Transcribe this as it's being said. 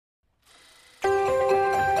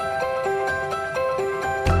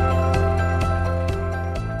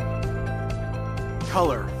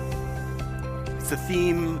Color. It's the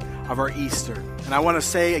theme of our Easter. And I want to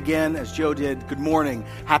say again, as Joe did, good morning.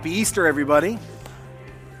 Happy Easter, everybody.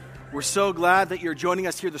 We're so glad that you're joining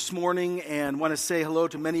us here this morning and want to say hello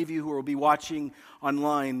to many of you who will be watching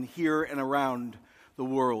online here and around the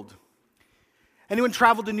world. Anyone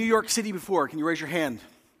traveled to New York City before? Can you raise your hand?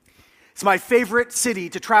 It's my favorite city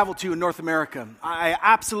to travel to in North America. I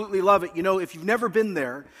absolutely love it. You know, if you've never been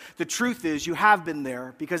there, the truth is you have been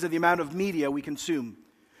there because of the amount of media we consume.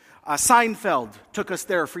 Seinfeld took us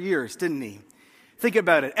there for years, didn't he? Think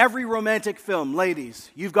about it. Every romantic film,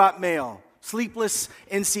 ladies, You've Got Mail, Sleepless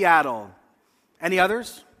in Seattle. Any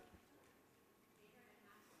others?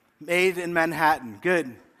 Made in Manhattan.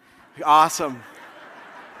 Good. Awesome.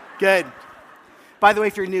 Good. By the way,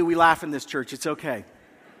 if you're new, we laugh in this church. It's okay.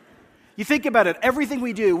 You think about it, everything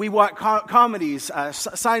we do, we watch comedies,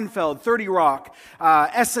 Seinfeld, 30 Rock,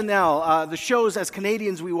 SNL, the shows as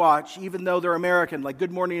Canadians we watch, even though they're American, like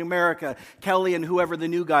Good Morning America, Kelly and whoever the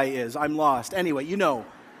new guy is. I'm lost. Anyway, you know.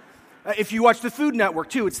 If you watch the Food Network,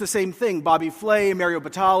 too, it's the same thing. Bobby Flay, Mario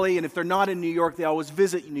Batali, and if they're not in New York, they always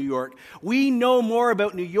visit New York. We know more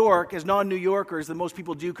about New York as non-New Yorkers than most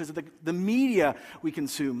people do because of the media we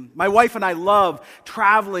consume. My wife and I love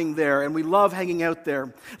traveling there, and we love hanging out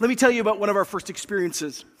there. Let me tell you about one of our first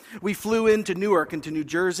experiences. We flew into Newark, into New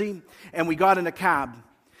Jersey, and we got in a cab.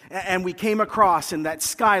 And we came across, and that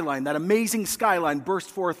skyline, that amazing skyline burst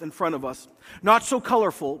forth in front of us. Not so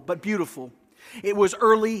colorful, but beautiful. It was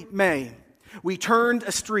early May. We turned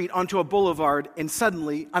a street onto a boulevard, and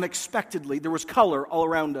suddenly, unexpectedly, there was color all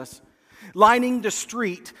around us. Lining the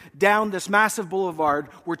street down this massive boulevard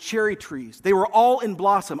were cherry trees. They were all in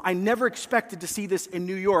blossom. I never expected to see this in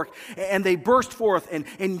New York. And they burst forth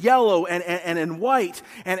in yellow and in white.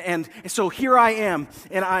 And so here I am.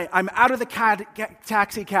 And I'm out of the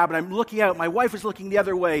taxi cab and I'm looking out. My wife is looking the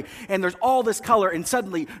other way. And there's all this color. And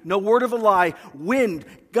suddenly, no word of a lie, wind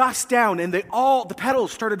gust down and the petals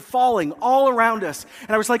started falling all around us.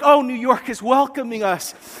 And I was like, oh, New York is welcoming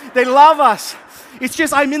us. They love us. It's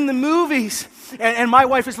just I'm in the movies. And my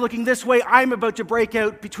wife is looking this way. I'm about to break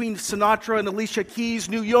out between Sinatra and Alicia Keys,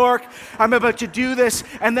 New York. I'm about to do this.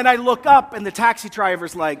 And then I look up and the taxi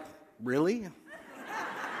driver's like, really?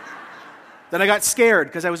 Then I got scared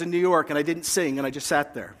because I was in New York and I didn't sing and I just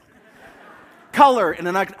sat there. Color in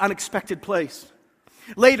an unexpected place.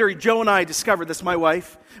 Later, Joe and I discovered, this is my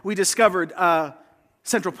wife, we discovered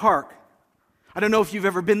Central Park. I don't know if you've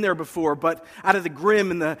ever been there before, but out of the grim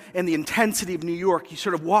and the intensity of New York, you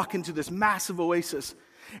sort of walk into this massive oasis,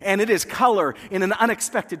 and it is color in an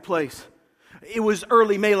unexpected place. It was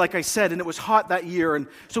early May, like I said, and it was hot that year, and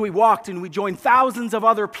so we walked and we joined thousands of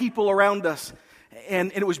other people around us,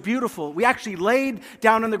 and it was beautiful. We actually laid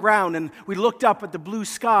down on the ground, and we looked up at the blue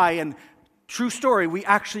sky, and true story, we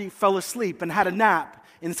actually fell asleep and had a nap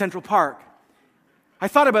in Central Park. I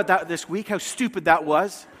thought about that this week, how stupid that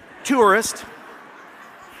was. Tourist.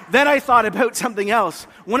 Then I thought about something else.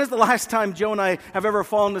 When is the last time Joe and I have ever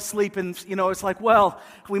fallen asleep and, it's like, well,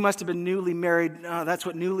 we must have been newly married. That's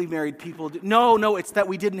what newly married people do. No, it's that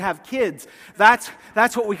we didn't have kids. That's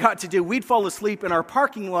what we got to do. We'd fall asleep in our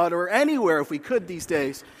parking lot or anywhere if we could these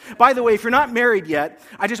days. By the way, if you're not married yet,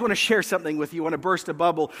 I just want to share something with you. I want to burst a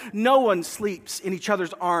bubble. No one sleeps in each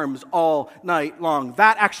other's arms all night long.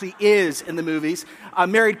 That actually is in the movies.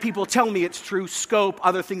 Married people tell me it's true. Scope,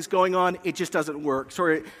 other things going on. It just doesn't work.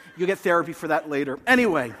 Sorry. You'll get therapy for that later.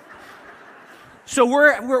 Anyway, so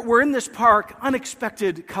we're in this park,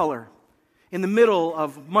 unexpected color, in the middle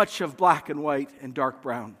of much of black and white and dark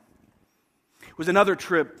brown. It was another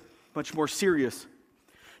trip, much more serious.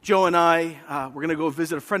 Joe and I were going to go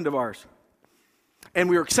visit a friend of ours, and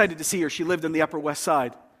we were excited to see her. She lived on the Upper West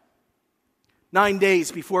Side. 9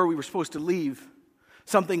 days before we were supposed to leave,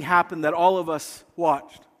 something happened that all of us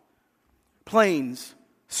watched. Planes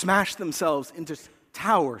smashed themselves into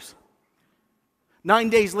towers. 9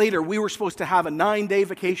 days later, we were supposed to have a 9-day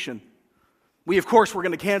vacation. We, of course, were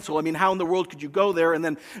going to cancel. I mean, how in the world could you go there? And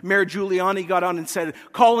then Mayor Giuliani got on and said,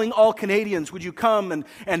 calling all Canadians, would you come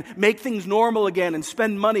and make things normal again and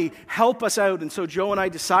spend money, help us out? And so Joe and I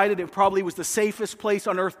decided it probably was the safest place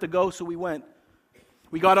on earth to go, so we went.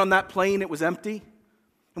 We got on that plane, it was empty,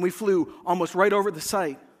 and we flew almost right over the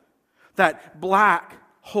site, that black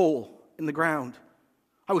hole in the ground.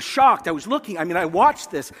 I was shocked. I was looking. I watched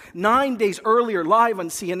this 9 days earlier live on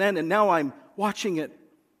CNN, and now I'm watching it.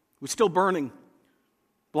 It was still burning.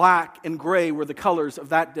 Black and gray were the colors of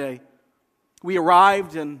that day. We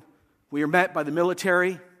arrived, and we were met by the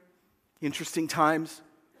military. Interesting times.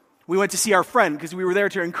 We went to see our friend because we were there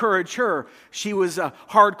to encourage her. She was a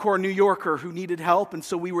hardcore New Yorker who needed help, and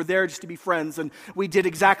so we were there just to be friends. And we did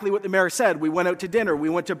exactly what the mayor said. We went out to dinner. We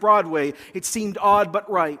went to Broadway. It seemed odd but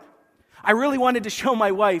right. I really wanted to show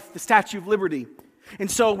my wife the Statue of Liberty. And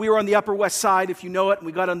so we were on the Upper West Side, if you know it, and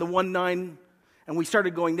we got on the 1-9, and we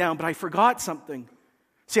started going down. But I forgot something.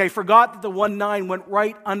 See, I forgot that the 1-9 went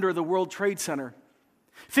right under the World Trade Center.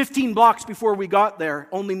 15 blocks before we got there,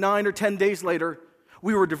 only 9 or 10 days later,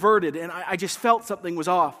 we were diverted, and I just felt something was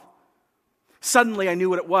off. Suddenly, I knew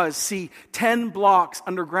what it was. See, 10 blocks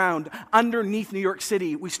underground, underneath New York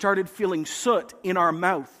City, we started feeling soot in our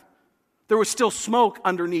mouth. There was still smoke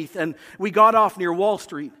underneath, and we got off near Wall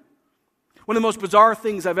Street. One of the most bizarre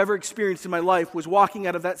things I've ever experienced in my life was walking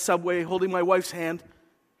out of that subway, holding my wife's hand,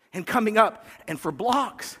 and coming up, and for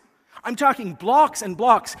blocks, I'm talking blocks and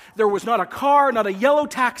blocks, there was not a car, not a yellow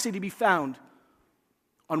taxi to be found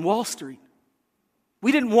on Wall Street.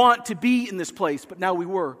 We didn't want to be in this place, but now we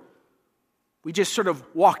were. We just sort of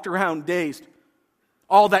walked around dazed.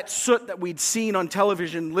 All that soot that we'd seen on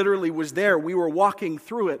television literally was there. We were walking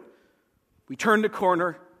through it. We turned a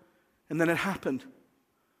corner, and then it happened.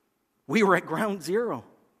 We were at ground zero.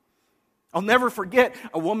 I'll never forget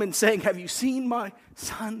a woman saying, "Have you seen my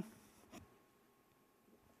son?"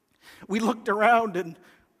 We looked around, and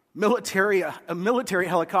a military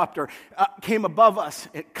helicopter came above us.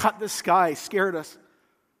 It cut the sky, scared us.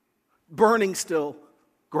 Burning still,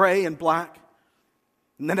 gray and black.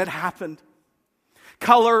 And then it happened.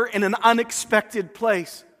 Color in an unexpected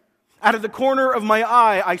place. Out of the corner of my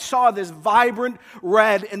eye, I saw this vibrant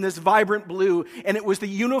red and this vibrant blue, and it was the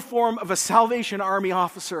uniform of a Salvation Army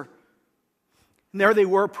officer. And there they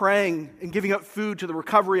were praying and giving up food to the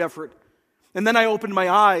recovery effort. And then I opened my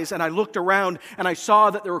eyes and I looked around and I saw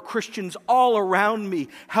that there were Christians all around me,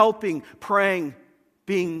 helping, praying,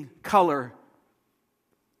 being color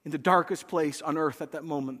in the darkest place on earth at that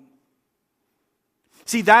moment.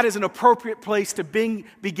 See, that is an appropriate place to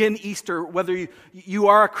begin Easter, whether you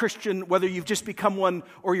are a Christian, whether you've just become one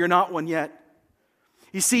or you're not one yet.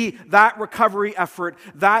 You see, that recovery effort,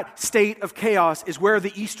 that state of chaos is where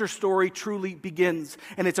the Easter story truly begins.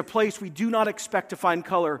 And it's a place we do not expect to find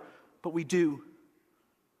color, but we do.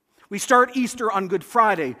 We start Easter on Good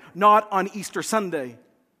Friday, not on Easter Sunday.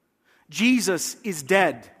 Jesus is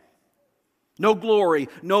dead. No glory,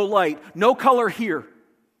 no light, no color here.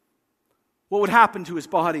 What would happen to his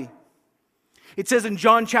body? It says in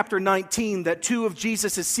John chapter 19 that 2 of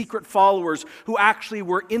Jesus' secret followers who actually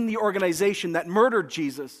were in the organization that murdered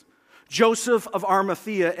Jesus, Joseph of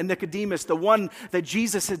Arimathea and Nicodemus, the one that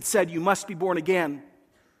Jesus had said, "You must be born again,"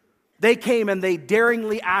 they came and they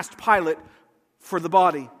daringly asked Pilate for the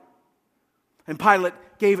body. And Pilate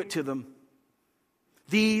gave it to them.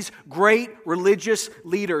 These great religious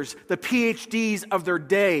leaders, the PhDs of their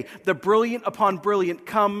day, the brilliant upon brilliant,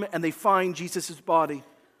 come and they find Jesus' body.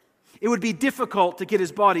 It would be difficult to get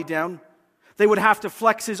his body down. They would have to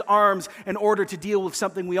flex his arms in order to deal with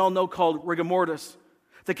something we all know called rigor mortis.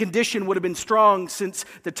 The condition would have been strong since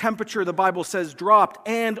the temperature, the Bible says, dropped,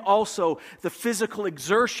 and also the physical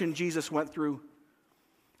exertion Jesus went through.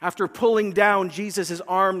 After pulling down Jesus'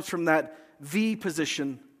 arms from that V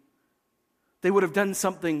position, they would have done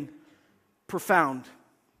something profound.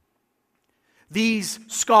 These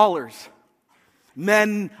scholars,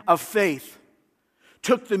 men of faith,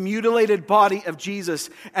 took the mutilated body of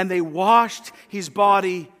Jesus and they washed his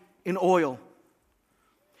body in oil.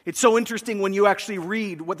 It's so interesting when you actually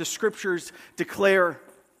read what the scriptures declare.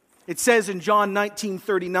 It says in John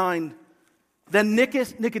 19:39, "Then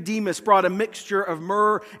Nicodemus brought a mixture of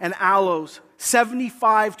myrrh and aloes,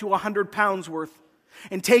 75 to 100 pounds worth.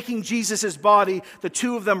 And taking Jesus' body, the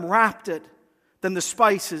two of them wrapped it, then the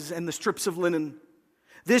spices and the strips of linen.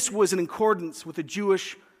 This was in accordance with the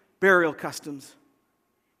Jewish burial customs."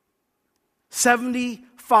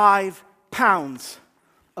 75 pounds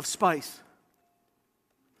of spice.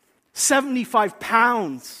 75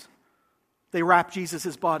 pounds they wrapped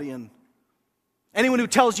Jesus' body in. Anyone who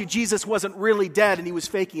tells you Jesus wasn't really dead and he was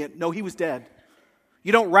faking it, no, he was dead.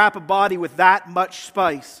 You don't wrap a body with that much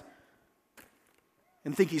spice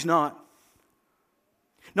and think he's not.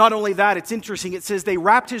 Not only that, it's interesting. It says they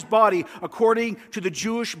wrapped his body according to the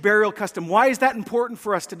Jewish burial custom. Why is that important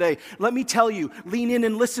for us today? Let me tell you. Lean in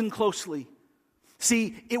and listen closely.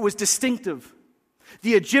 See, it was distinctive.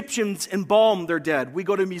 The Egyptians embalmed their dead. We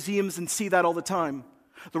go to museums and see that all the time.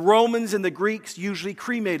 The Romans and the Greeks usually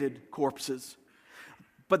cremated corpses.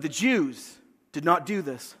 But the Jews did not do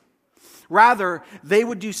this. Rather, they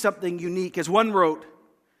would do something unique. As one wrote,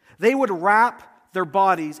 they would wrap their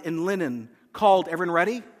bodies in linen called, everyone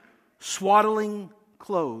ready? Swaddling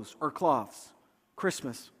clothes or cloths.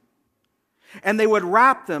 Christmas. And they would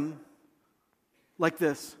wrap them like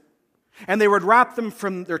this. And they would wrap them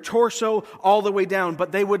from their torso all the way down,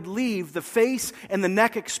 but they would leave the face and the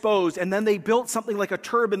neck exposed, and then they built something like a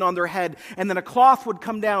turban on their head, and then a cloth would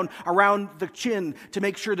come down around the chin to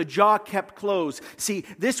make sure the jaw kept closed. See,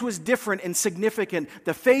 this was different and significant.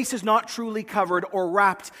 The face is not truly covered or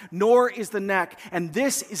wrapped, nor is the neck, and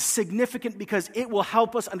this is significant because it will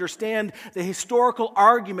help us understand the historical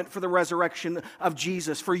argument for the resurrection of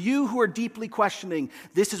Jesus. For you who are deeply questioning,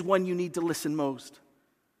 this is when you need to listen most.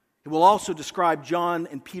 It will also describe John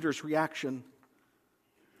and Peter's reaction.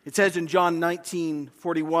 It says in John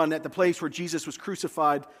 19:41, at the place where Jesus was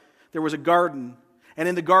crucified, there was a garden, and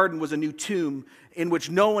in the garden was a new tomb in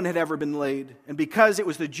which no one had ever been laid. And because it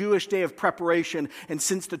was the Jewish day of preparation, and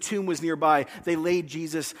since the tomb was nearby, they laid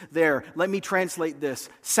Jesus there. Let me translate this.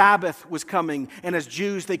 Sabbath was coming, and as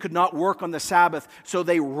Jews, they could not work on the Sabbath, so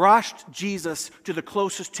they rushed Jesus to the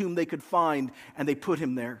closest tomb they could find, and they put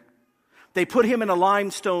him there. They put him in a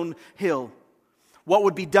limestone hill. What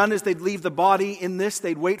would be done is they'd leave the body in this.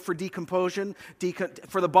 They'd wait for decomposition,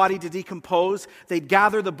 for the body to decompose. They'd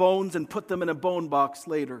gather the bones and put them in a bone box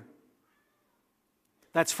later.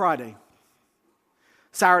 That's Friday.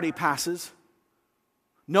 Saturday passes.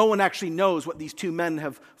 No one actually knows what these two men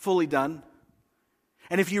have fully done.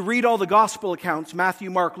 And if you read all the gospel accounts, Matthew,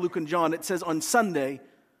 Mark, Luke, and John, it says on Sunday,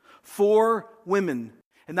 4 women.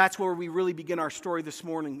 And that's where we really begin our story this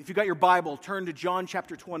morning. If you got your Bible, turn to John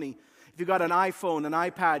chapter 20. If you got an iPhone, an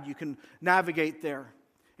iPad, you can navigate there.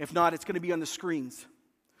 If not, it's going to be on the screens.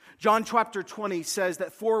 John chapter 20 says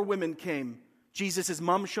that 4 women came. Jesus'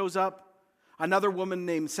 mom shows up, another woman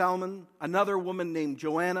named Salmon, another woman named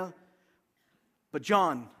Joanna. But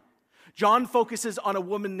John focuses on a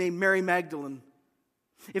woman named Mary Magdalene.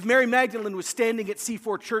 If Mary Magdalene was standing at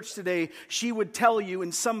C4 Church today, she would tell you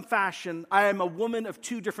in some fashion, I am a woman of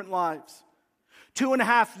 2 different lives.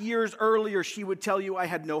 2.5 years earlier, she would tell you, I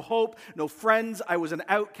had no hope, no friends, I was an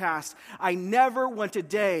outcast. I never went a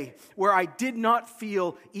day where I did not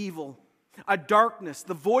feel evil, a darkness.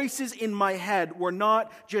 The voices in my head were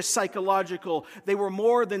not just psychological, they were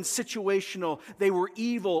more than situational. They were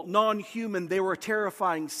evil, non-human, they were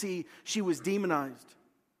terrifying. See, she was demonized.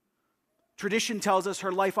 Tradition tells us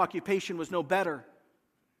her life occupation was no better.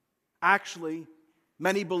 Actually,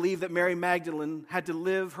 many believe that Mary Magdalene had to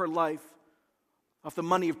live her life off the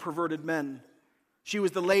money of perverted men. She was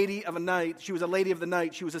the lady of a night. She was a lady of the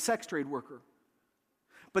night. She was a sex trade worker.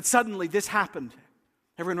 But suddenly this happened.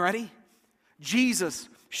 Everyone ready? Jesus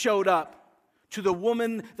showed up to the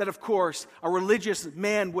woman that, of course, a religious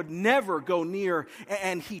man would never go near.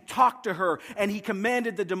 And he talked to her, and he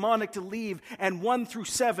commanded the demonic to leave, and 1 through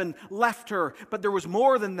 7 left her. But there was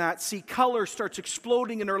more than that. See, color starts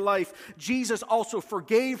exploding in her life. Jesus also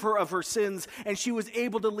forgave her of her sins, and she was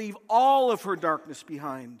able to leave all of her darkness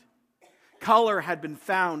behind. Color had been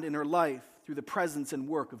found in her life through the presence and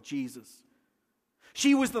work of Jesus.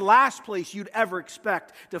 She was the last place you'd ever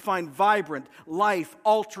expect to find vibrant,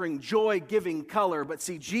 life-altering, joy-giving color. But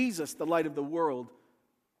see, Jesus, the light of the world,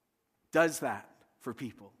 does that for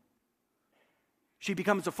people. She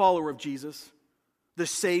becomes a follower of Jesus,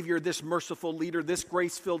 this Savior, this merciful leader, this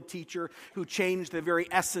grace-filled teacher who changed the very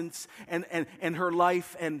essence and her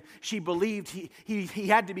life. And she believed he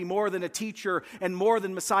had to be more than a teacher and more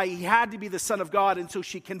than Messiah. He had to be the Son of God. And so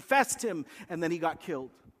she confessed him, and then he got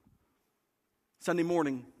killed. Sunday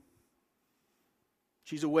morning,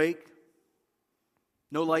 she's awake,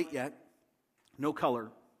 no light yet, no color.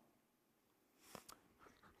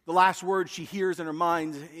 The last word she hears in her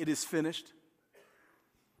mind, it is finished.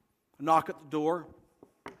 A knock at the door.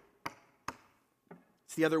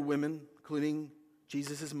 It's the other women, including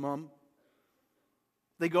Jesus' mom.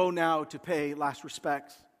 They go now to pay last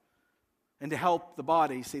respects and to help the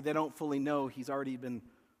body. See, they don't fully know he's already been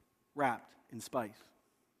wrapped in spice.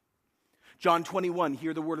 John 21,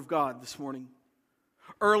 hear the word of God this morning.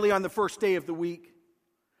 Early on the first day of the week,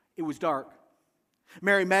 it was dark.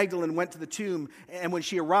 Mary Magdalene went to the tomb, and when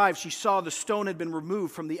she arrived, she saw the stone had been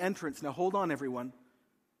removed from the entrance. Now hold on, everyone.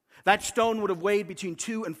 That stone would have weighed between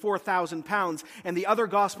 2,000 and 4,000 pounds, and the other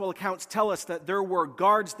gospel accounts tell us that there were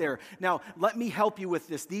guards there. Now, let me help you with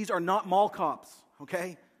this. These are not mall cops,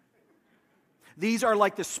 okay? These are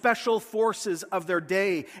like the special forces of their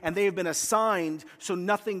day, and they have been assigned so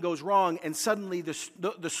nothing goes wrong. And suddenly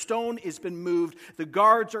the stone has been moved. The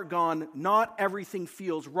guards are gone. Not everything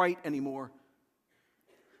feels right anymore.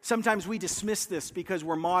 Sometimes we dismiss this because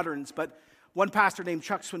we're moderns, but one pastor named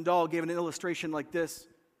Chuck Swindoll gave an illustration like this.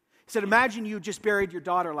 He said, imagine you just buried your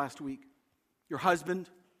daughter last week, your husband,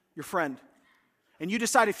 your friend, and you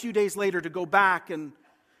decide a few days later to go back and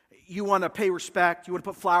you want to pay respect, you want to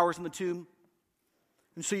put flowers in the tomb.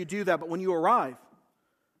 And so you do that, but when you arrive,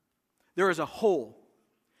 there is a hole.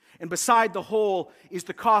 And beside the hole is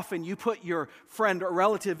the coffin you put your friend or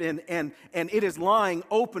relative in, and it is lying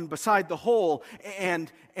open beside the hole,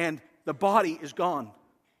 and the body is gone.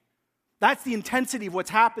 That's the intensity of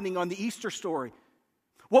what's happening on the Easter story.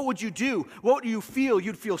 What would you do? What do you feel?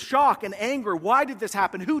 You'd feel shock and anger. Why did this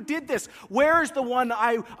happen? Who did this? Where is the one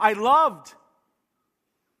I loved?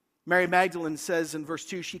 Mary Magdalene says in verse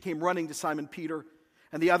 2, she came running to Simon Peter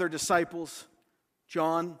and the other disciples,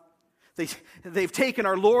 John. They've taken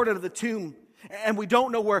our Lord out of the tomb, and we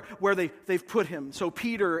don't know where they've put him. So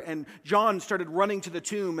Peter and John started running to the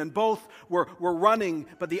tomb, and both were running,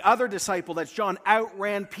 but the other disciple, that's John,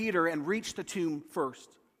 outran Peter and reached the tomb first.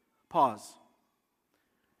 Pause.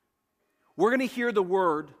 We're going to hear the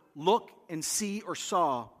word look and see or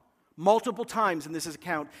saw multiple times in this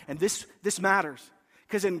account, and this matters.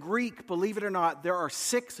 Because in Greek, believe it or not, there are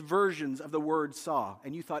 6 versions of the word saw,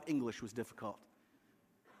 and you thought English was difficult.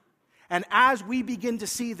 And as we begin to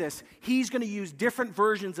see this, he's going to use different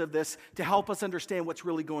versions of this to help us understand what's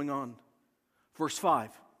really going on. Verse 5.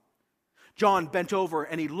 John bent over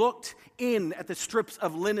and he looked in at the strips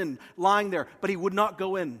of linen lying there, but he would not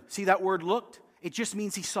go in. See that word looked? It just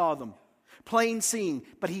means he saw them. Plain seeing,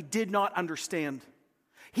 but he did not understand.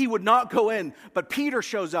 He would not go in, but Peter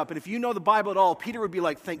shows up. And if you know the Bible at all, Peter would be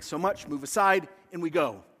like, thanks so much, move aside, and we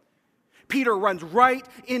go. Peter runs right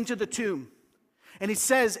into the tomb. And he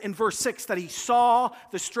says in verse 6 that he saw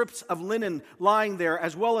the strips of linen lying there,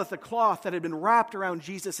 as well as the cloth that had been wrapped around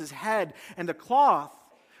Jesus' head. And the cloth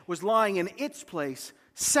was lying in its place,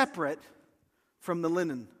 separate from the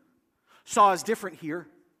linen. Saw is different here.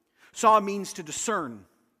 Saw means to discern,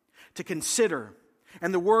 to consider.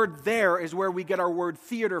 And the word there is where we get our word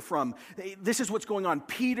theater from. This is what's going on.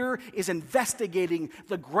 Peter is investigating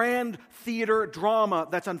the grand theater drama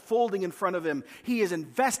that's unfolding in front of him. He is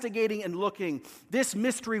investigating and looking. This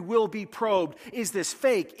mystery will be probed. Is this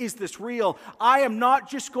fake? Is this real? I am not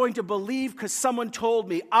just going to believe because someone told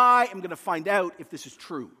me. I am going to find out if this is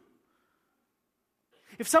true.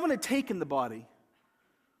 If someone had taken the body,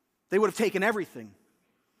 they would have taken everything.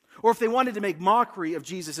 Or if they wanted to make mockery of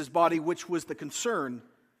Jesus' body, which was the concern,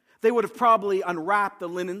 they would have probably unwrapped the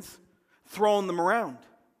linens, thrown them around.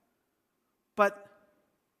 But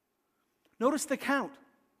notice the count.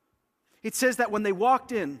 It says that when they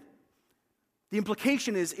walked in, the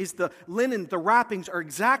implication is the linen, the wrappings are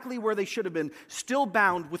exactly where they should have been, still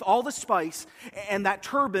bound with all the spice, and that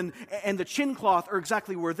turban and the chin cloth are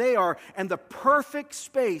exactly where they are, and the perfect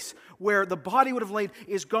space where the body would have laid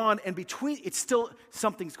is gone, and between, it's still,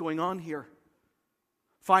 something's going on here.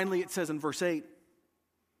 Finally, it says in verse 8,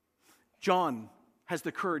 John has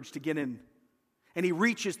the courage to get in, and he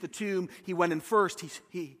reaches the tomb. He went in first,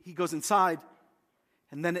 he goes inside,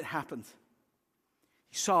 and then it happens.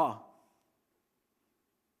 He saw.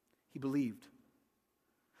 He believed.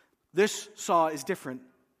 This saw is different.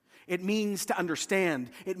 It means to understand.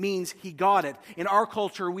 It means he got it. In our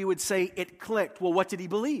culture, we would say it clicked. Well, what did he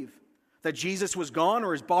believe? That Jesus was gone,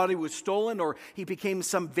 or his body was stolen, or he became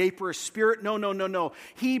some vaporous spirit? No.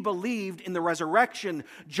 He believed in the resurrection.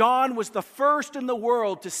 John was the first in the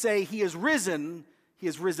world to say he is risen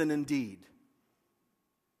indeed.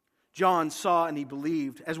 John saw and he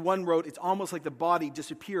believed. As one wrote, it's almost like the body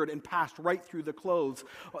disappeared and passed right through the clothes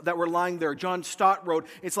that were lying there. John Stott wrote,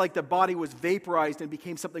 it's like the body was vaporized and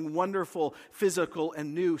became something wonderful, physical,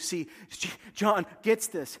 and new. See, John gets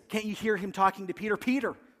this. Can't you hear him talking to Peter?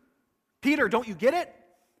 Peter, don't you get it?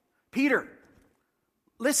 Peter,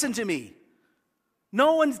 listen to me.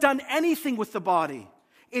 No one's done anything with the body.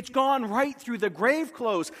 It's gone right through the grave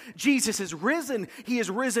clothes. Jesus is risen. He is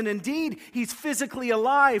risen indeed. He's physically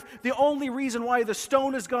alive. The only reason why the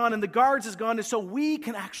stone is gone and the guards is gone is so we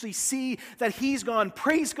can actually see that he's gone.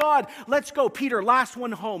 Praise God. Let's go. Peter, last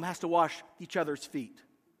one home, has to wash each other's feet.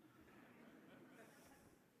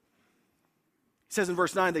 It says in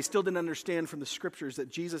verse 9, they still didn't understand from the scriptures that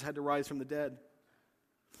Jesus had to rise from the dead.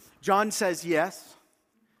 John says yes.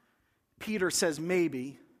 Peter says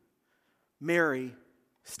maybe. Mary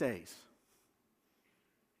stays.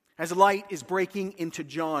 As light is breaking into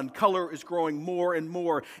John, color is growing more and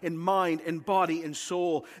more in mind and body and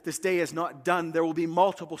soul. This day is not done. There will be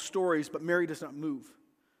multiple stories, but Mary does not move.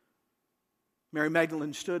 Mary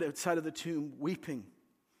Magdalene stood outside of the tomb weeping.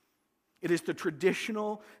 It is the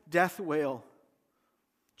traditional death wail.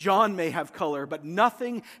 John may have color, but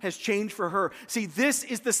nothing has changed for her. See, this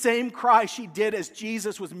is the same cry she did as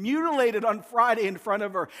Jesus was mutilated on Friday in front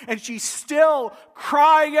of her. And she's still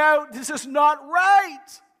crying out, this is not right.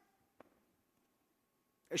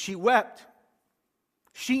 As she wept,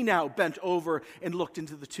 she now bent over and looked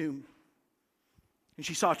into the tomb. And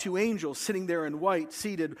she saw two angels sitting there in white,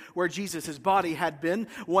 seated where Jesus' body had been,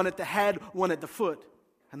 one at the head, one at the foot.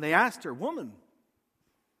 And they asked her, "Woman,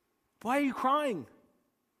 why are you crying?"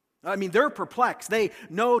 I mean, they're perplexed. They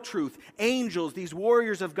know truth. Angels, these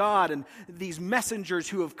warriors of God, and these messengers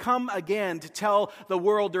who have come again to tell the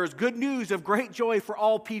world there is good news of great joy for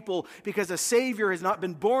all people because a Savior has not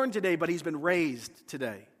been born today, but he's been raised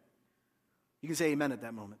today. You can say amen at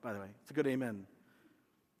that moment, by the way. It's a good amen.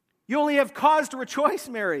 You only have cause to rejoice,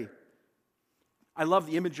 Mary. I love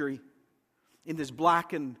the imagery. In this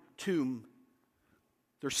blackened tomb,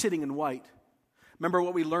 they're sitting in white. Remember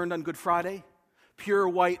what we learned on Good Friday? Pure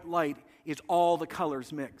white light is all the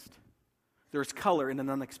colors mixed. There's color in an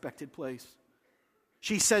unexpected place.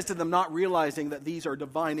 She says to them, not realizing that these are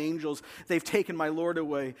divine angels, "They've taken my Lord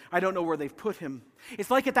away. I don't know where they've put him."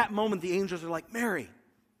 It's like at that moment the angels are like, "Mary,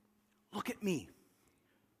 look at me.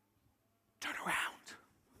 Turn around.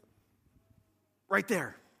 Right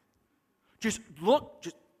there. Just look,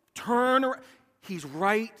 just turn around. He's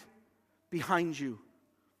right behind you."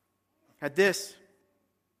 At this,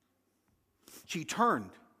 she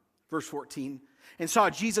turned, verse 14, and saw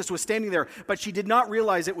Jesus was standing there, but she did not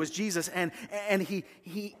realize it was Jesus. And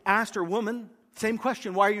he asked her, "Woman," same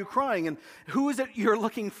question, "why are you crying? And who is it you're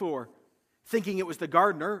looking for?" Thinking it was the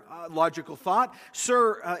gardener, logical thought.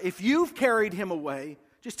 "Sir, if you've carried him away,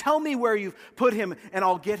 just tell me where you've put him and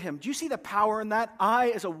I'll get him." Do you see the power in that?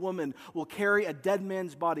 I, as a woman, will carry a dead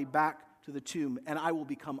man's body back to the tomb and I will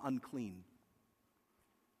become unclean.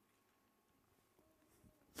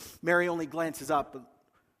 Mary only glances up but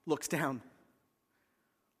looks down.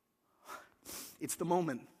 It's the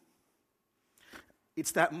moment.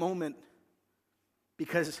 It's that moment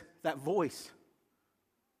because that voice,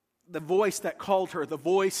 the voice that called her, the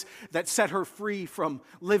voice that set her free from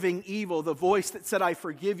living evil, the voice that said, "I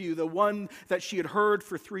forgive you," the one that she had heard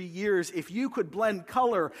for 3 years. If you could blend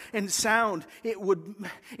color and sound, it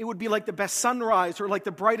would be like the best sunrise or like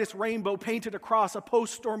the brightest rainbow painted across a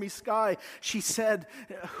post-stormy sky. She said,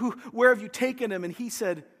 "Where have you taken him?" And he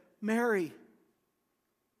said, "Mary."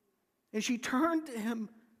 And she turned to him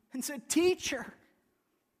and said, "Teacher."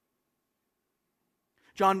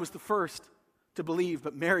 John was the first to believe,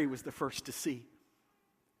 but Mary was the first to see.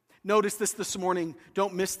 Notice this morning.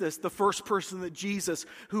 Don't miss this. The first person that Jesus,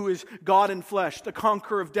 who is God in flesh, the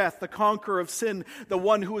conqueror of death, the conqueror of sin, the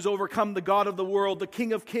one who has overcome the God of the world, the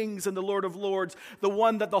King of kings and the Lord of lords, the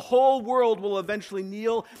one that the whole world will eventually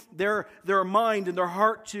kneel their mind and their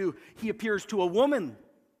heart to, he appears to a woman.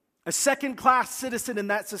 A second-class citizen in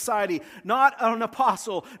that society, not an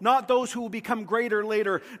apostle, not those who will become greater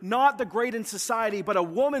later, not the great in society, but a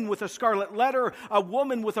woman with a scarlet letter, a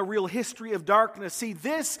woman with a real history of darkness. See,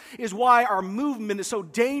 this is why our movement is so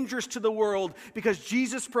dangerous to the world, because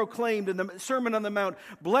Jesus proclaimed in the Sermon on the Mount,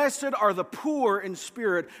 "Blessed are the poor in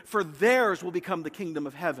spirit, for theirs will become the kingdom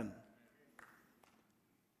of heaven."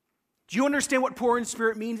 Do you understand what poor in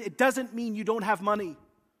spirit means? It doesn't mean you don't have money.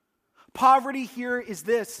 Poverty here is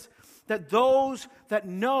this, that those that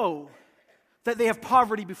know that they have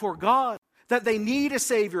poverty before God, that they need a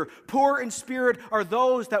Savior, poor in spirit, are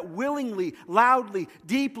those that willingly, loudly,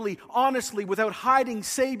 deeply, honestly, without hiding,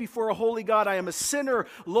 say before a holy God, "I am a sinner.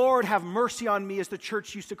 Lord, have mercy on me," as the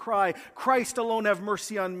church used to cry. "Christ alone, have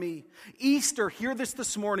mercy on me." Easter, hear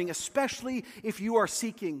this morning, especially if you are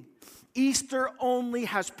seeking. Easter only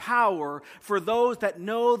has power for those that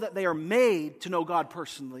know that they are made to know God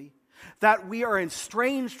personally, that we are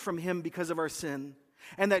estranged from him because of our sin,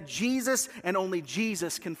 and that Jesus and only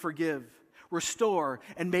Jesus can forgive, restore,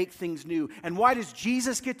 and make things new. And why does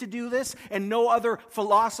Jesus get to do this and no other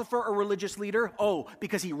philosopher or religious leader? Oh,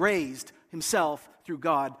 because he raised himself through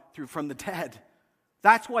God from the dead.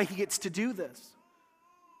 That's why he gets to do this.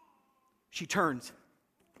 She turns.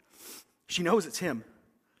 She knows it's him.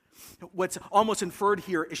 What's almost inferred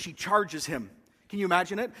here is she charges him. Can you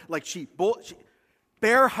imagine it? Like she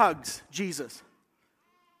bear hugs Jesus.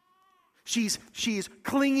 She's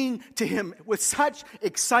clinging to him with such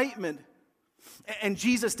excitement. And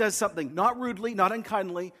Jesus does something, not rudely, not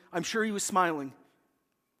unkindly. I'm sure he was smiling.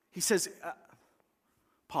 He says,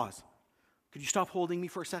 "Pause. Could you stop holding me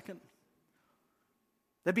for a second?"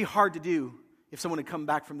 That'd be hard to do if someone had come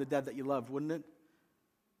back from the dead that you loved, wouldn't it?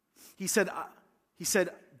 He said,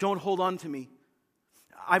 "Don't hold on to me.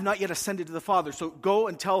 I've not yet ascended to the Father. So go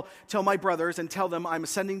and tell my brothers and tell them I'm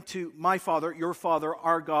ascending to my Father, your Father,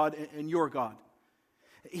 our God, and your God."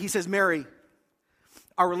 He says, "Mary,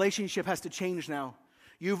 our relationship has to change now.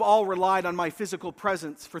 You've all relied on my physical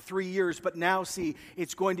presence for 3 years, but now see,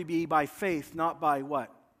 it's going to be by faith, not by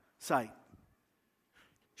what? Sight."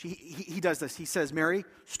 He does this. He says, "Mary,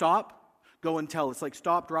 stop. Go and tell. It's like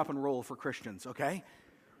stop, drop, and roll for Christians, okay?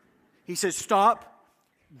 He says, stop,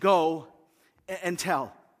 go, and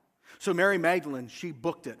tell. So Mary Magdalene, she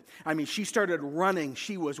booked it. I mean, she started running.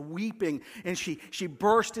 She was weeping, and she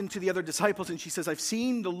burst into the other disciples, and she says, I've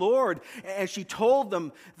seen the Lord. And she told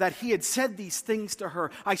them that he had said these things to her.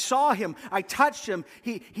 I saw him. I touched him.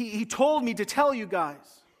 He told me to tell you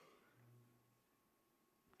guys.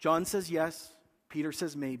 John says yes. Peter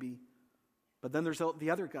says maybe. But then there's the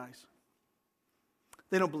other guys.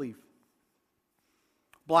 They don't believe.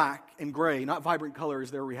 Black and gray, not vibrant color, is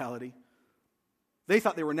their reality. They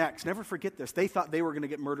thought they were next. Never forget this. They thought they were going to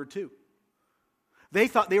get murdered too. They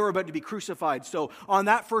thought they were about to be crucified. So on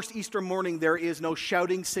that first Easter morning, there is no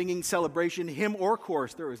shouting, singing, celebration, hymn, or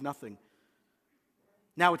chorus. There is nothing.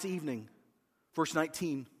 Now it's evening. Verse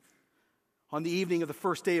 19. On the evening of the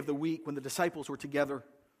first day of the week, when the disciples were together,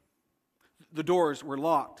 the doors were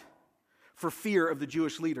locked for fear of the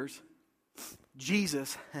Jewish leaders.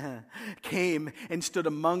 Jesus came and stood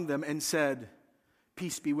among them and said,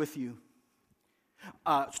 peace be with you.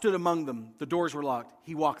 Stood among them. The doors were locked.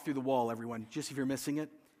 He walked through the wall, everyone, just if you're missing it.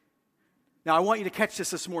 Now, I want you to catch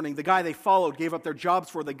this morning. The guy they followed, gave up their jobs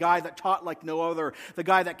for, the guy that taught like no other, the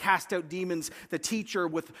guy that cast out demons, the teacher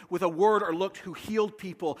with a word or look who healed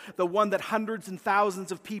people, the one that hundreds and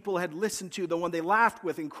thousands of people had listened to, the one they laughed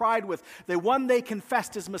with and cried with, the one they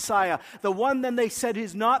confessed as Messiah, the one then they said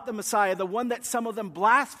is not the Messiah, the one that some of them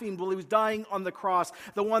blasphemed while he was dying on the cross,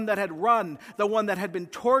 the one that had run, the one that had been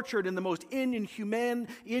tortured in the most inhumane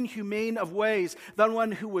of ways, the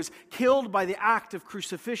one who was killed by the act of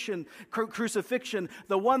crucifixion,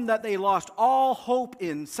 the one that they lost all hope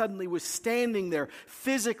in, suddenly was standing there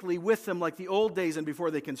physically with them like the old days, and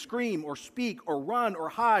before they can scream or speak or run or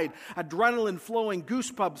hide, adrenaline flowing,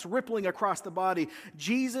 goosebumps rippling across the body.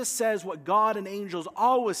 Jesus says what God and angels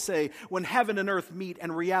always say when heaven and earth meet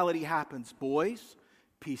and reality happens. Boys,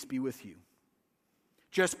 peace be with you.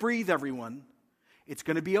 Just breathe, everyone. It's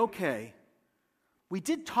going to be okay. We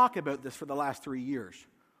did talk about this for the last 3 years,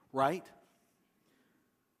 right?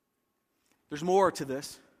 There's more to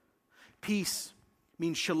this. Peace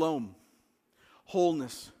means shalom,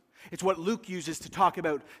 wholeness. It's what Luke uses to talk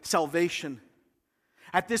about salvation.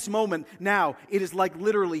 At this moment, now, it is like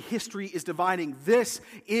literally history is dividing. This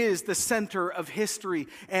is the center of history,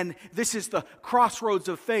 and this is the crossroads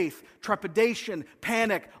of faith. Trepidation,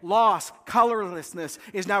 panic, loss, colorlessness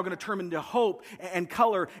is now going to turn into hope and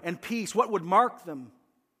color and peace. What would mark them?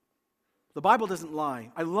 The Bible doesn't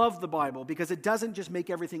lie. I love the Bible because it doesn't just make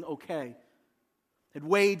everything okay. It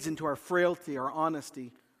wades into our frailty, our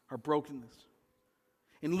honesty, our brokenness.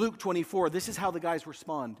 In Luke 24, this is how the guys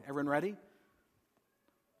respond. Everyone ready?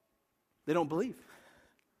 They don't believe.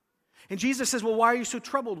 And Jesus says, well, why are you so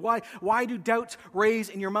troubled? Why do doubts raise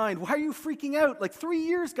in your mind? Why are you freaking out? Like 3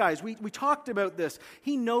 years, guys, we talked about this.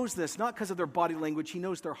 He knows this, not because of their body language. He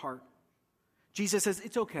knows their heart. Jesus says,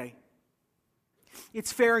 it's okay.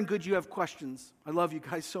 It's fair and good you have questions. I love you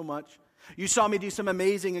guys so much. You saw me do some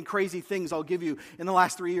amazing and crazy things I'll give you in the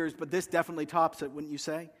last 3 years, but this definitely tops it, wouldn't you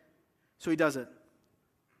say? So he does it.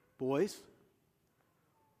 Boys,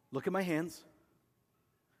 look at my hands.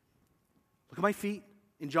 Look at my feet.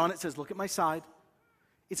 In John it says, look at my side.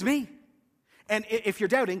 It's me. And if you're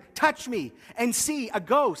doubting, touch me and see a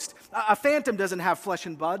ghost. A phantom doesn't have flesh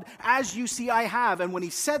and blood. As you see, I have. And when he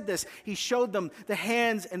said this, he showed them the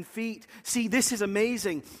hands and feet. See, this is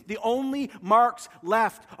amazing. The only marks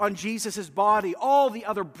left on Jesus' body, all the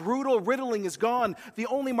other brutal riddling is gone. The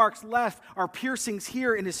only marks left are piercings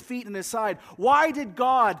here in his feet and his side. Why did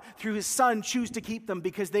God, through his Son, choose to keep them?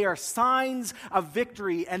 Because they are signs of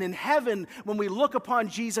victory. And in heaven, when we look upon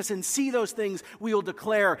Jesus and see those things, we will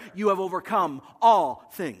declare, you have overcome all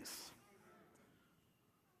things.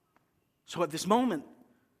 So at this moment,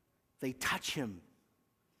 they touch him.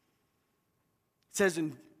 It says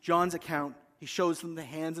in John's account, he shows them the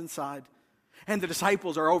hands and side. And the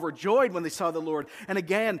disciples are overjoyed when they saw the Lord. And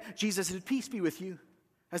again, Jesus said, peace be with you.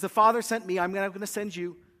 As the Father sent me, I'm going to send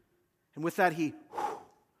you. And with that, he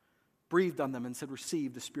breathed on them and said,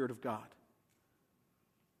 receive the Spirit of God.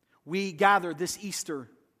 We gather this Easter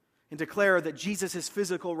and declare that Jesus'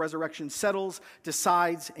 physical resurrection settles,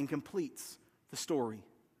 decides, and completes the story.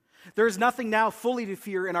 There is nothing now fully to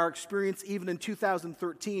fear in our experience, even in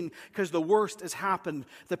 2013, because the worst has happened.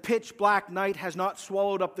 The pitch black night has not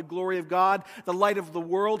swallowed up the glory of God. The light of the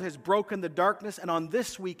world has broken the darkness. And on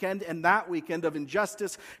this weekend and that weekend of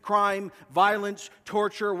injustice, crime, violence,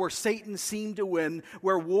 torture, where Satan seemed to win,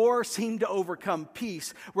 where war seemed to overcome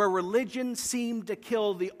peace, where religion seemed to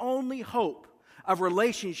kill, the only hope of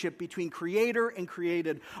relationship between Creator and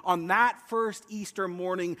created. On that first Easter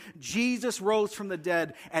morning, Jesus rose from the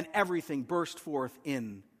dead and everything burst forth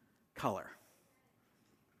in color.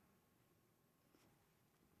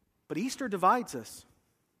 But Easter divides us.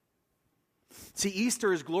 See,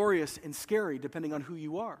 Easter is glorious and scary depending on who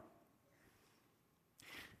you are.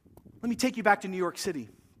 Let me take you back to New York City.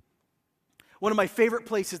 One of my favorite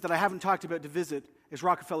places that I haven't talked about to visit is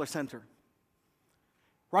Rockefeller Center.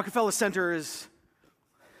 Rockefeller Center is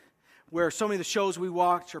where so many of the shows we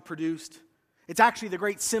watch are produced. It's actually the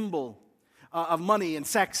great symbol of money and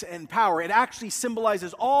sex and power. It actually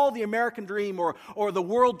symbolizes all the American dream or the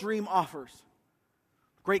world dream offers.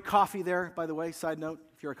 Great coffee there, by the way, side note,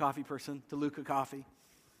 if you're a coffee person, DeLuca coffee.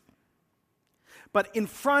 But in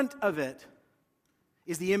front of it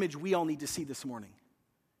is the image we all need to see this morning.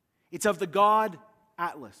 It's of the god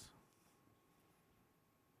Atlas.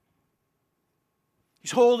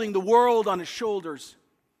 He's holding the world on his shoulders.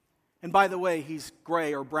 And by the way, he's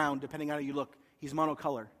gray or brown, depending on how you look. He's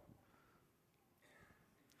monocolor.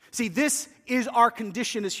 See, this is our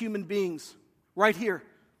condition as human beings, right here.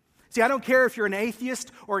 See, I don't care if you're an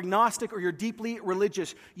atheist or agnostic or you're deeply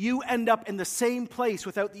religious. You end up in the same place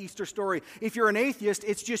without the Easter story. If you're an atheist,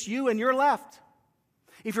 it's just you and you're left.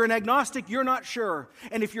 If you're an agnostic, you're not sure.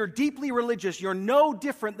 And if you're deeply religious, you're no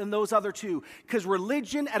different than those other two. Because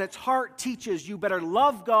religion at its heart teaches you better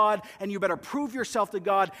love God and you better prove yourself to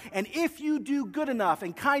God. And if you do good enough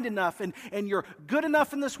and kind enough and you're good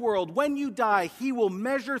enough in this world, when you die, He will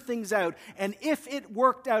measure things out. And if it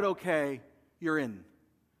worked out okay, you're in.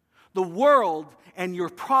 The world and your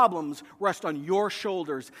problems rest on your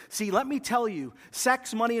shoulders. See, let me tell you,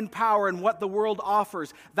 sex, money, and power and what the world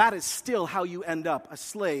offers, that is still how you end up, a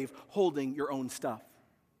slave holding your own stuff.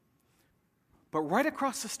 But right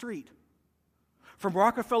across the street from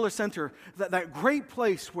Rockefeller Center, that great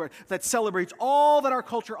place that celebrates all that our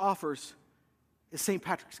culture offers, is St.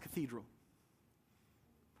 Patrick's Cathedral.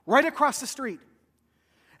 Right across the street.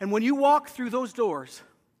 And when you walk through those doors,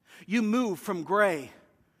 you move from gray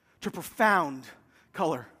to profound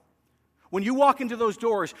color. When you walk into those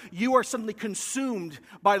doors, you are suddenly consumed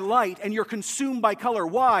by light and you're consumed by color.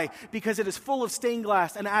 Why? Because it is full of stained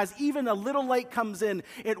glass, and as even a little light comes in,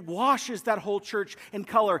 it washes that whole church in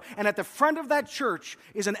color. And at the front of that church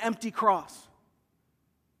is an empty cross.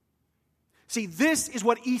 See, this is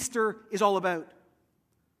what Easter is all about.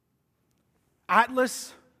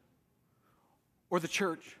 Atlas or the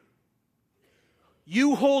church.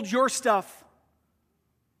 You hold your stuff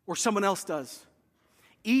or someone else does.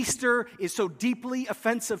 Easter is so deeply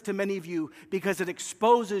offensive to many of you because it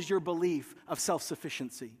exposes your belief of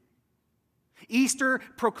self-sufficiency. Easter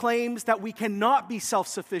proclaims that we cannot be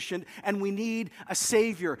self-sufficient and we need a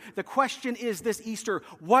Savior. The question is this Easter,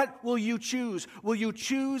 what will you choose? Will you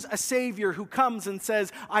choose a Savior who comes and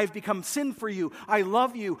says, I've become sin for you, I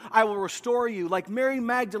love you, I will restore you. Like Mary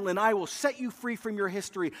Magdalene, I will set you free from your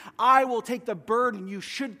history. I will take the burden you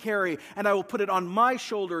should carry and I will put it on my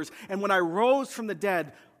shoulders. And when I rose from the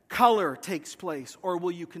dead, color takes place. Or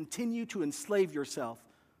will you continue to enslave yourself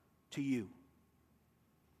to you?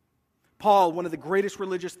 Paul, one of the greatest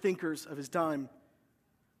religious thinkers of his time,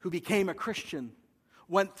 who became a Christian,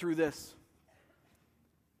 went through this.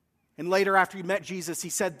 And later, after he met Jesus,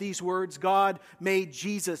 he said these words, God made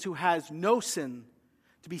Jesus, who has no sin,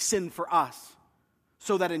 to be sin for us,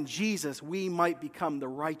 so that in Jesus we might become the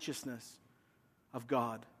righteousness of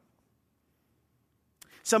God.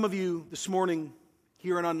 Some of you this morning,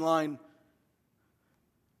 here and online,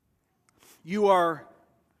 you are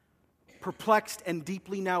perplexed and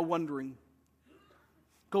deeply now wondering.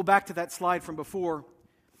 Go back to that slide from before.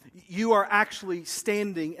 You are actually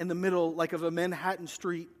standing in the middle like of a Manhattan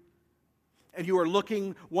street, and you are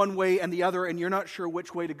looking one way and the other, and you're not sure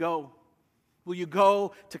which way to go. Will you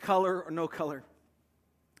go to color or no color?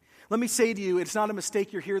 Let me say to you, it's not a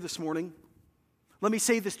mistake you're here this morning. Let me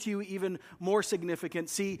say this to you even more significant.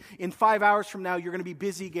 See, in 5 hours from now, you're going to be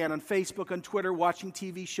busy again on Facebook, on Twitter, watching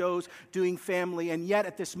TV shows, doing family, and yet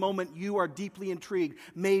at this moment, you are deeply intrigued.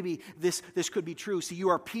 Maybe this could be true. See, you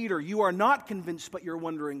are Peter. You are not convinced, but you're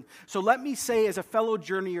wondering. So let me say as a fellow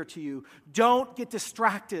journeyer to you, don't get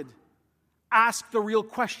distracted. Ask the real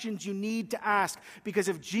questions you need to ask, because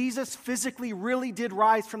if Jesus physically really did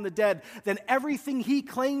rise from the dead, then everything he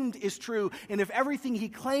claimed is true. And if everything he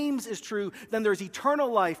claims is true, then there's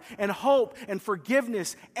eternal life and hope and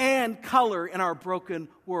forgiveness and color in our broken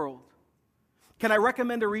world. Can I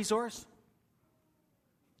recommend a resource?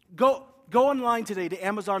 Go online today to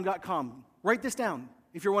Amazon.com. Write this down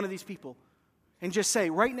if you're one of these people. And just say,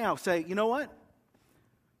 right now, you know what?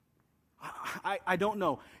 I don't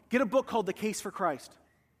know. Get a book called The Case for Christ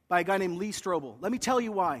by a guy named Lee Strobel. Let me tell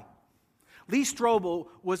you why. Lee Strobel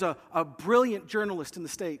was a brilliant journalist in the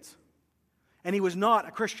States. And he was not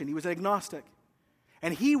a Christian. He was an agnostic.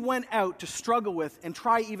 And he went out to struggle with and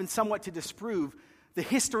try even somewhat to disprove the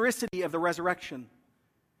historicity of the resurrection.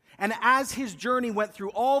 And as his journey went through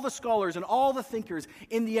all the scholars and all the thinkers,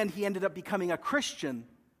 in the end he ended up becoming a Christian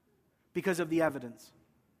because of the evidence.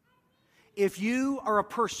 If you are a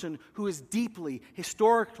person who is deeply,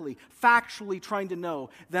 historically, factually trying to know,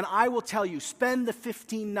 then I will tell you, spend the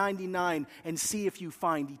 $15.99 and see if you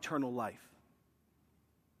find eternal life.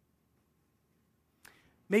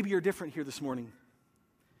 Maybe you're different here this morning.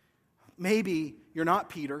 Maybe you're not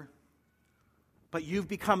Peter, but you've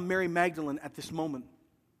become Mary Magdalene at this moment.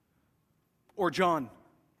 Or John.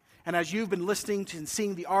 And as you've been listening to and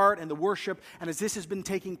seeing the art and the worship, and as this has been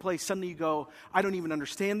taking place, suddenly you go, I don't even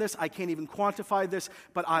understand this, I can't even quantify this,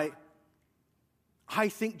 but I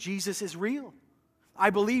think Jesus is real.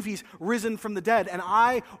 I believe he's risen from the dead, and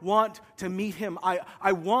I want to meet him.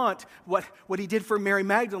 I want what he did for Mary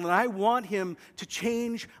Magdalene. I want him to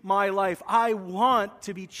change my life. I want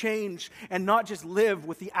to be changed and not just live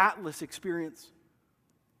with the Atlas experience.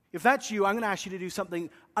 If that's you, I'm going to ask you to do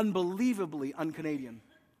something unbelievably un-Canadian.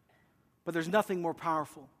 But there's nothing more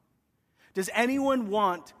powerful. Does anyone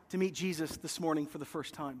want to meet Jesus this morning for the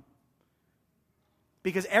first time?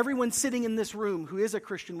 Because everyone sitting in this room who is a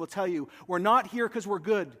Christian will tell you, we're not here because we're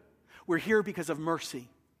good. We're here because of mercy.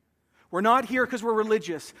 We're not here because we're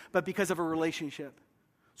religious, but because of a relationship.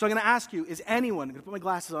 So I'm going to ask you, is anyone, I'm going to put my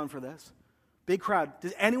glasses on for this, big crowd,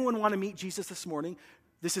 does anyone want to meet Jesus this morning?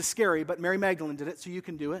 This is scary, but Mary Magdalene did it, so you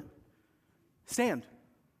can do it. Stand.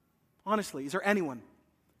 Honestly, is there anyone?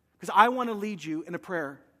 Because I want to lead you in a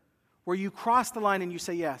prayer where you cross the line and you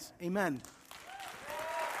say yes. Amen.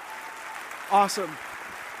 Awesome.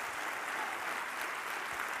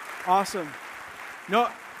 Awesome. No,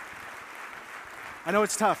 I know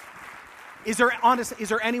it's tough. Is there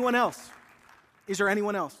anyone else? Is there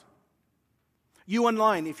anyone else? You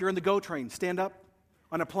online, if you're in the GO train, stand up.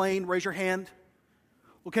 On a plane, raise your hand.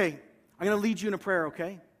 Okay, I'm going to lead you in a prayer,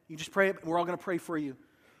 okay? You just pray it, and we're all going to pray for you.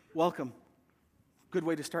 Welcome. Good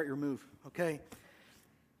way to start your move, okay?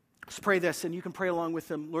 Let's pray this, and you can pray along with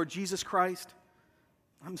them. Lord Jesus Christ,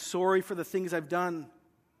 I'm sorry for the things I've done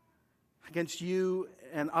against you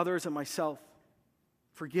and others and myself.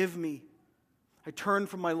 Forgive me. I turn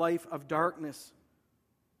from my life of darkness.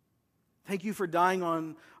 Thank you for dying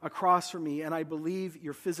on a cross for me, and I believe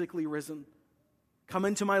you're physically risen. Come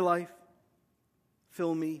into my life.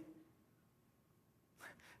 Fill me.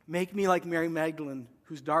 Make me like Mary Magdalene,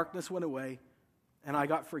 whose darkness went away, and I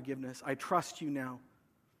got forgiveness. I trust you now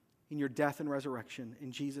in your death and resurrection.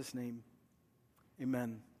 In Jesus' name,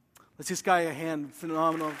 amen. Let's give this guy a hand.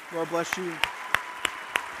 Phenomenal. Lord bless you.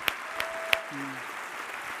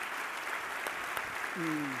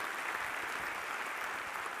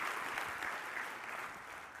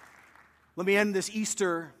 Let me end this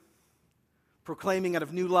Easter proclaiming out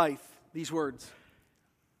of New Life these words.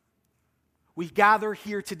 We gather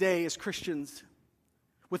here today as Christians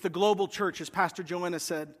with the global church, as Pastor Joanna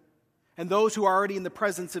said, and those who are already in the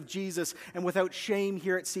presence of Jesus, and without shame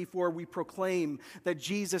here at C4, we proclaim that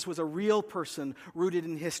Jesus was a real person rooted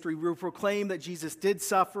in history. We proclaim that Jesus did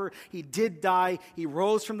suffer, he did die, he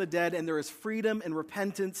rose from the dead, and there is freedom and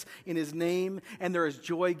repentance in his name, and there is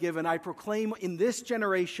joy given. I proclaim in this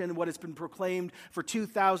generation what has been proclaimed for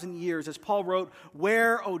 2,000 years. As Paul wrote,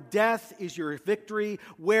 "Where, O death, is your victory?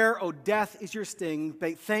 Where, O death, is your sting?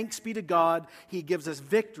 But thanks be to God, he gives us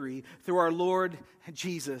victory through our Lord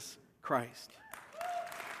Jesus Christ."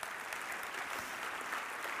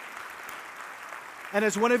 And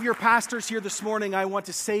as one of your pastors here this morning, I want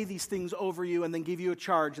to say these things over you and then give you a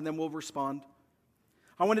charge, and then we'll respond.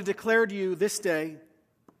 I want to declare to you this day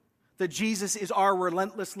that Jesus is our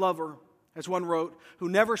relentless lover, as one wrote, who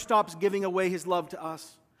never stops giving away his love to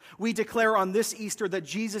us. We declare on this Easter that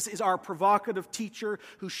Jesus is our provocative teacher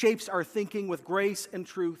who shapes our thinking with grace and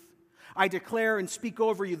truth. I declare and speak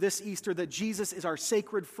over you this Easter that Jesus is our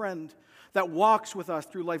sacred friend that walks with us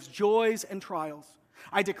through life's joys and trials.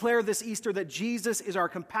 I declare this Easter that Jesus is our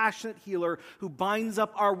compassionate healer who binds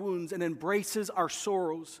up our wounds and embraces our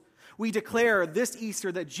sorrows. We declare this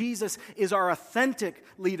Easter that Jesus is our authentic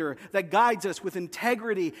leader that guides us with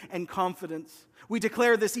integrity and confidence. We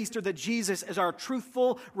declare this Easter that Jesus is our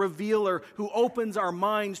truthful revealer who opens our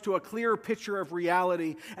minds to a clearer picture of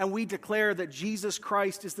reality. And we declare that Jesus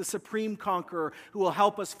Christ is the supreme conqueror who will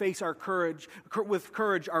help us face with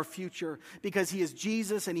courage our future. Because he is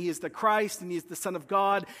Jesus and he is the Christ and he is the Son of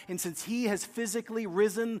God. And since he has physically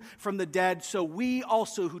risen from the dead, so we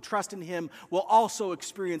also who trust in him will also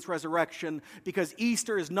experience resurrection. Because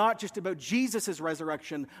Easter is not just about Jesus'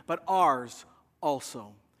 resurrection, but ours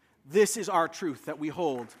also. This is our truth that we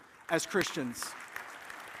hold as Christians.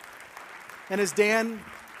 And as Dan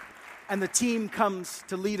and the team comes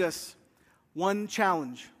to lead us, one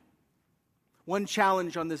challenge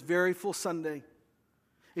on this very full Sunday.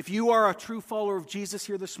 If you are a true follower of Jesus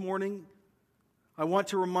here this morning, I want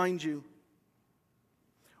to remind you,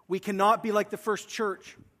 we cannot be like the first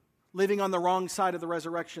church, living on the wrong side of the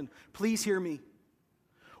resurrection. Please hear me.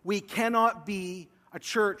 We cannot be a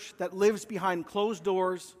church that lives behind closed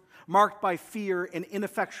doors, marked by fear and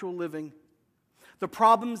ineffectual living. The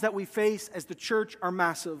problems that we face as the church are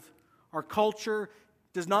massive. Our culture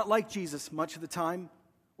does not like Jesus much of the time,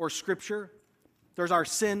 or Scripture. There's our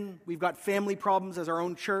sin. We've got family problems as our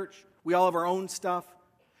own church. We all have our own stuff.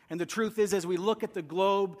 And the truth is, as we look at the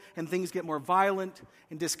globe and things get more violent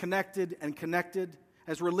and disconnected and connected,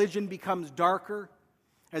 as religion becomes darker,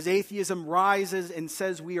 as atheism rises and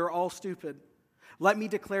says we are all stupid, let me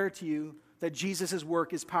declare to you that Jesus'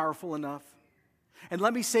 work is powerful enough. And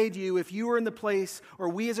let me say to you, if you are in the place, or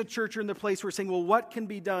we as a church are in the place, we're saying, well, what can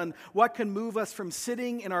be done? What can move us from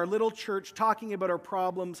sitting in our little church talking about our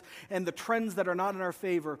problems and the trends that are not in our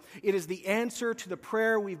favor? It is the answer to the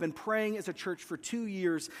prayer we've been praying as a church for 2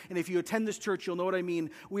 years. And if you attend this church, you'll know what I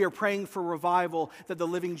mean. We are praying for revival, that the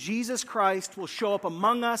living Jesus Christ will show up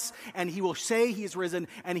among us, and he will say he is risen,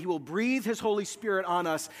 and he will breathe his Holy Spirit on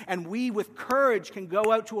us. And we, with courage, can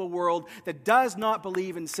go out to a world that does not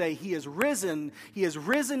believe and say, he is risen. He is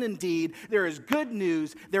risen indeed. There is good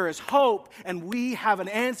news. There is hope. And we have an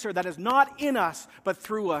answer that is not in us, but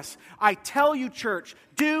through us. I tell you, church,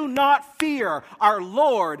 do not fear. Our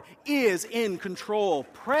Lord is in control.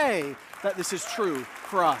 Pray that this is true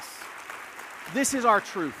for us. This is our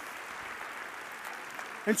truth.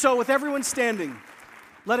 And so with everyone standing,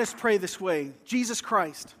 let us pray this way. Jesus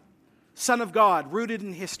Christ, Son of God, rooted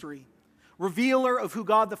in history, revealer of who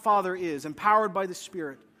God the Father is, empowered by the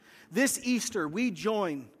Spirit. This Easter, we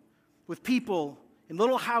join with people in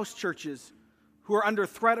little house churches who are under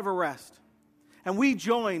threat of arrest. And we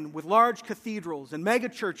join with large cathedrals and mega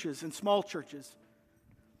churches and small churches.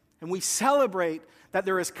 And we celebrate that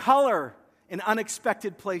there is color in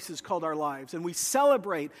unexpected places called our lives. And we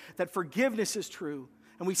celebrate that forgiveness is true.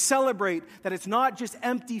 And we celebrate that it's not just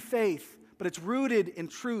empty faith, but it's rooted in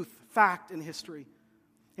truth, fact, and history.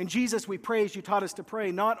 And Jesus, we pray as you taught us to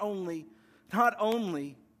pray, not only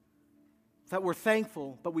that we're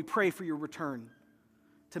thankful, but we pray for your return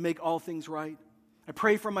to make all things right. I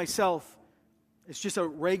pray for myself as just a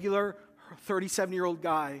regular 37-year-old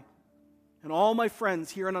guy, and all my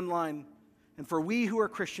friends here and online. And for we who are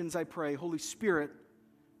Christians, I pray, Holy Spirit,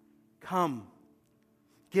 come.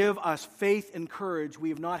 Give us faith and courage we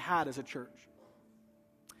have not had as a church.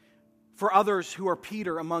 For others who are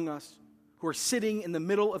Peter among us, who are sitting in the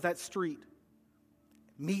middle of that street,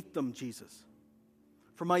 meet them, Jesus.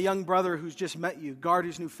 For my young brother who's just met you, guard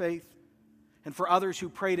his new faith. And for others who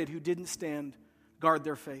prayed it, who didn't stand, guard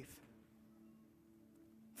their faith.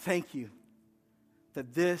 Thank you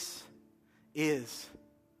that this is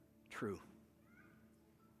true.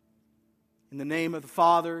 In the name of the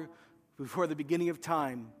Father, who before the beginning of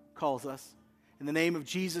time calls us. In the name of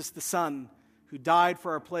Jesus the Son, who died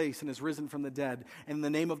for our place and is risen from the dead. And in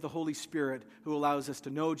the name of the Holy Spirit, who allows us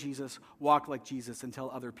to know Jesus, walk like Jesus, and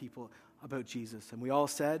tell other people about Jesus. And we all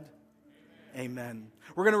said, Amen.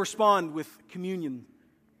 We're going to respond with communion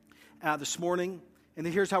this morning. And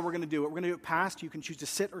here's how we're going to do it. We're going to do it passed. You can choose to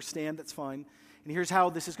sit or stand. That's fine. And here's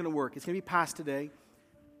how this is going to work. It's going to be passed today.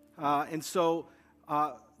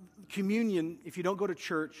 Communion, if you don't go to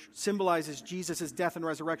church, symbolizes Jesus' death and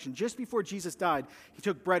resurrection. Just before Jesus died, he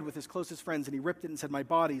took bread with his closest friends and he ripped it and said, my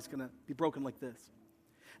body is going to be broken like this.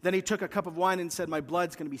 Then he took a cup of wine and said, my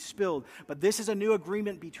blood's going to be spilled. But this is a new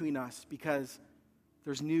agreement between us because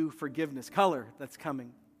there's new forgiveness, color that's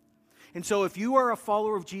coming. And so if you are a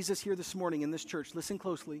follower of Jesus here this morning in this church, listen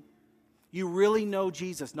closely. You really know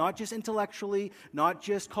Jesus, not just intellectually, not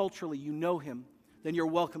just culturally, you know him. Then you're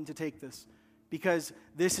welcome to take this because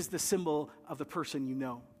this is the symbol of the person you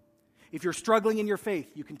know. If you're struggling in your faith,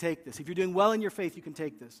 you can take this. If you're doing well in your faith, you can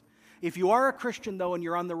take this. If you are a Christian, though, and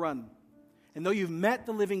you're on the run, and though you've met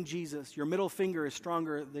the living Jesus, your middle finger is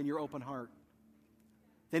stronger than your open heart,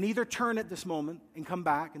 then either turn at this moment and come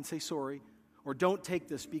back and say sorry, or don't take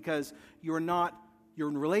this because you're in a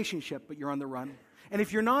relationship, but you're on the run. And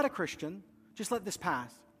if you're not a Christian, just let this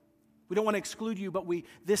pass. We don't want to exclude you, but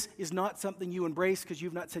this is not something you embrace because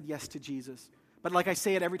you've not said yes to Jesus. But like I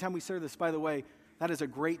say it every time we serve this, by the way, that is a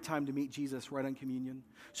great time to meet Jesus right on communion.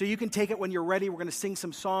 So you can take it when you're ready. We're going to sing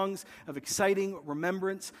some songs of exciting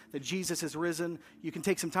remembrance that Jesus has risen. You can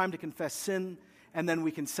take some time to confess sin, and then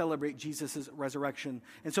we can celebrate Jesus' resurrection.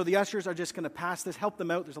 And so the ushers are just going to pass this. Help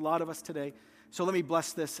them out. There's a lot of us today. So let me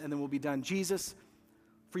bless this, and then we'll be done. Jesus,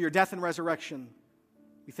 for your death and resurrection,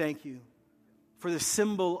 we thank you. For the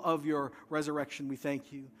symbol of your resurrection, we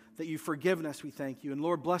thank you. That you've forgiven us, we thank you. And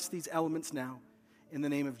Lord, bless these elements now in the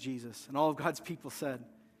name of Jesus. And all of God's people said,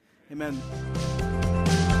 amen.